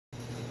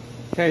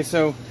Okay,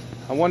 so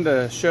I wanted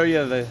to show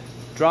you the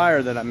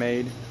dryer that I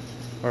made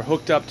or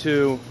hooked up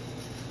to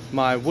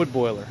my wood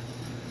boiler.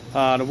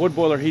 The wood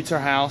boiler heats our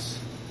house.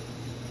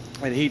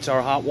 It heats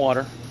our hot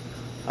water.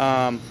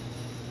 And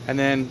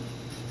then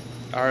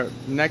our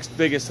next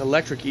biggest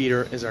electric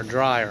eater is our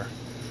dryer.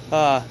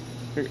 Our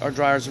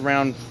dryer's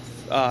around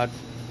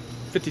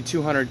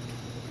 5,200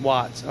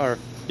 watts, or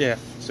yeah,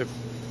 so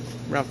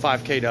around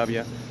 5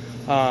 kW.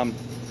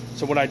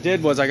 So what I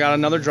did was I got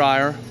another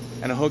dryer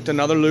and I hooked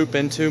another loop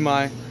into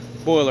my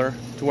boiler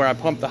to where I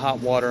pumped the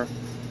hot water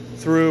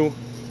through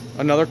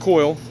another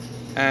coil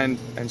and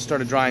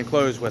started drying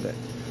clothes with it.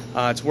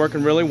 It's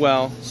working really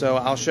well, so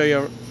I'll show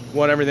you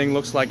what everything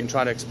looks like and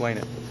try to explain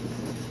it.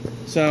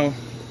 So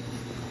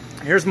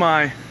here's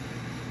my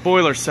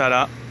boiler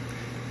setup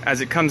as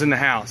it comes in the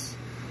house.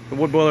 The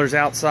wood boiler's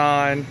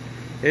outside.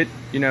 It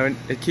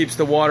keeps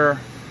the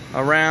water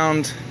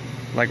around,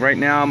 like right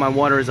now my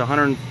water is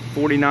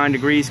 149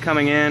 degrees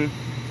coming in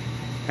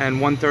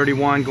and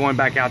 131 going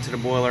back out to the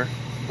boiler.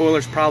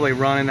 Boiler's probably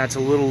running, that's a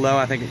little low.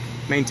 I think it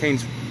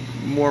maintains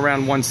more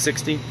around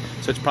 160,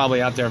 so it's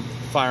probably out there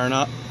firing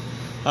up.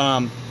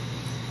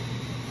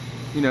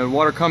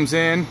 Water comes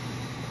in,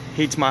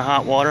 heats my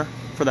hot water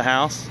for the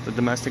house, the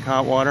domestic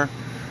hot water,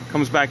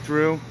 comes back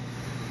through,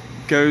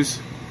 goes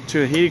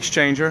to a heat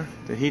exchanger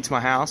that heats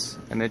my house,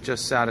 and it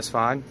just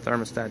satisfied,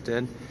 thermostat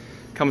did.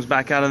 Comes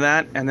back out of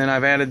that, and then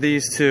I've added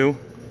these two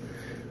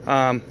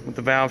with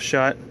the valve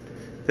shut.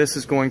 This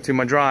is going to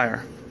my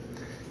dryer,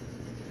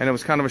 and it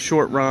was kind of a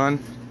short run.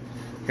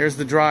 Here's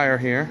the dryer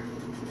here.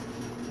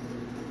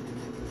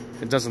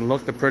 It doesn't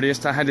look the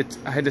prettiest. I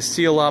had to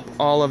seal up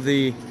all of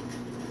the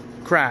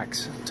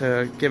cracks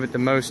to give it the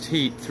most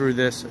heat through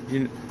this,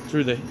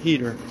 through the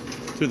heater,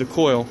 through the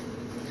coil.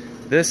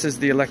 This is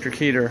the electric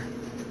heater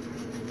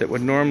that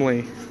would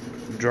normally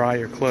dry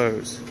your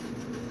clothes.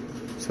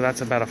 So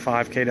that's about a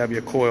 5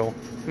 kW coil,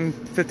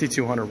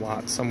 5,200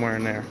 watts, somewhere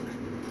in there.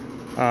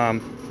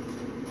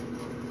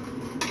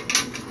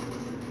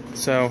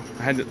 So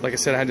I had to, like I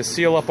said, I had to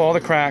seal up all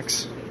the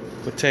cracks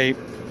with tape.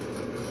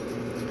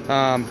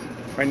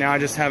 Right now I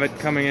just have it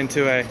coming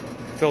into a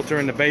filter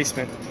in the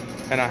basement,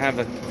 and I have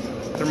the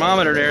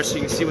thermometer there so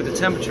you can see what the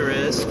temperature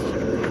is. And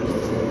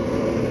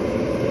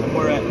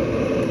we're at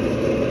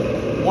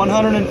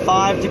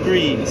 105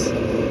 degrees.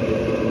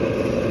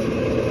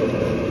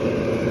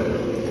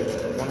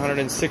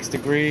 106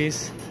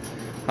 degrees.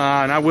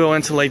 And I will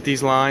insulate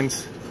these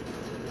lines.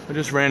 I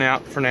just ran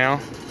out for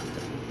now.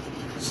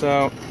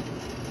 So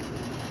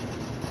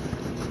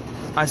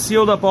I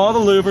sealed up all the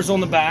louvers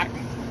on the back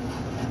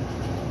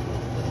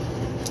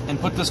and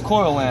put this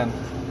coil in.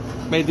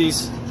 Made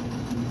this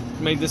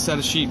out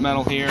of sheet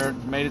metal here.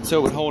 Made it so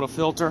it would hold a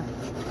filter.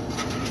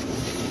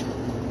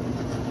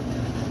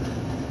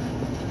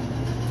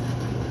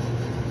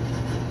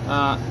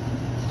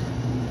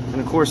 And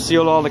of course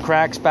sealed all the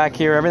cracks back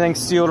here. Everything's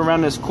sealed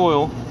around this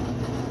coil,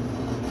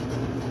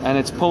 and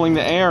it's pulling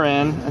the air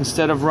in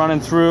instead of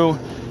running through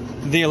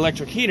the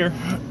electric heater.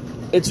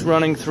 It's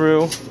running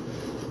through,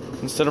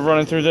 instead of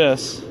running through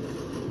this,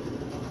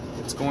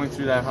 it's going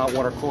through that hot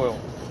water coil.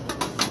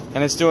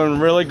 And it's doing a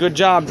really good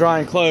job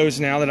drying clothes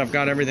now that I've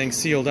got everything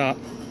sealed up.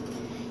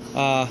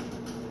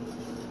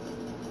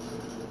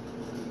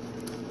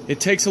 It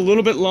takes a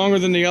little bit longer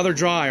than the other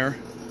dryer,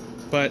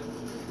 but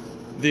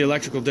the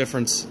electrical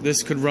difference,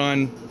 this could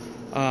run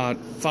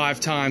 5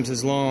 times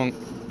as long.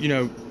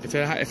 If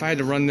I had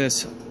to run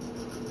this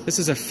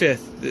is a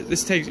fifth.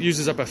 This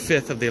uses up a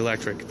fifth of the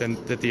electric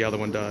that the other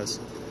one does,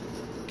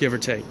 give or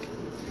take.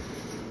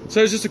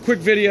 So it's just a quick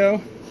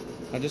video.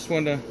 I just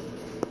wanted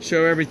to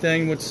show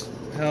everything,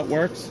 how it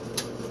works.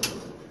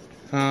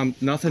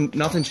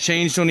 Nothing's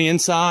changed on the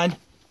inside.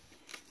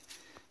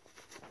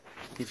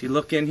 If you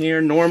look in here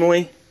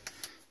normally,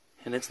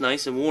 and it's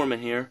nice and warm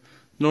in here,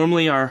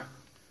 normally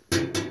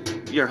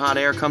your hot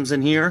air comes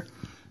in here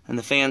and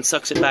the fan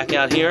sucks it back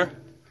out here,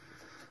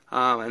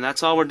 and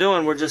that's all we're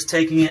doing. We're just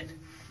taking it,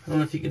 I don't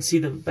know if you can see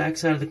the back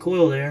side of the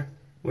coil there,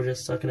 we're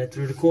just sucking it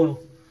through the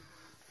coil.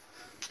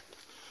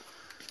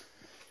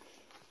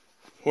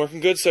 Working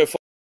good so far.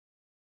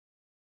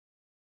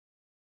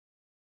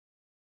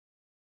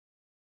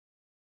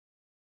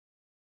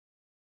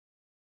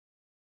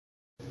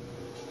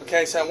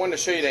 Okay, so I wanted to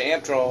show you the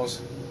amp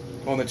draws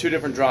on the two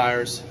different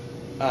dryers.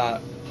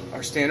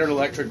 Our standard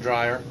electric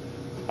dryer,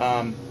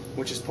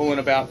 which is pulling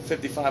about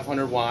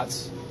 5,500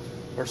 watts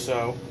or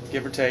so,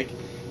 give or take.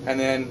 And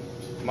then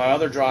my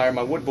other dryer,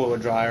 my wood boiler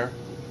dryer,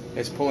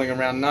 is pulling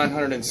around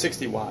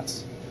 960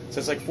 watts. So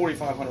it's like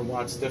 4,500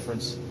 watts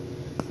difference.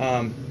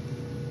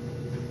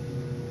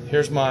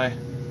 Here's my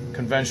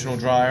conventional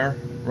dryer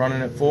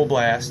running at full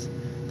blast,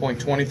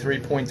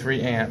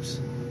 0.23 amps.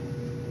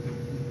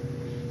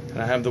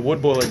 And I have the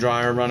wood boiler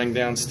dryer running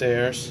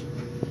downstairs,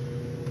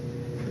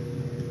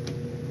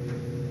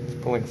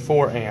 pulling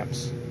 4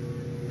 amps.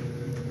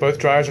 Both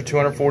dryers are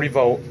 240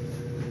 volt.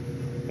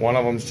 One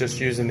of them's just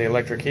using the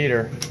electric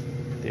heater.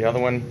 The other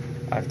one,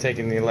 I've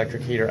taken the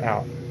electric heater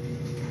out.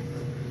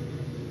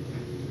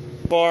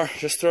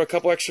 Just throw a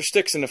couple extra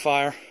sticks in the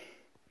fire.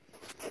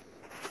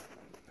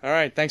 All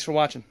right, thanks for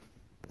watching.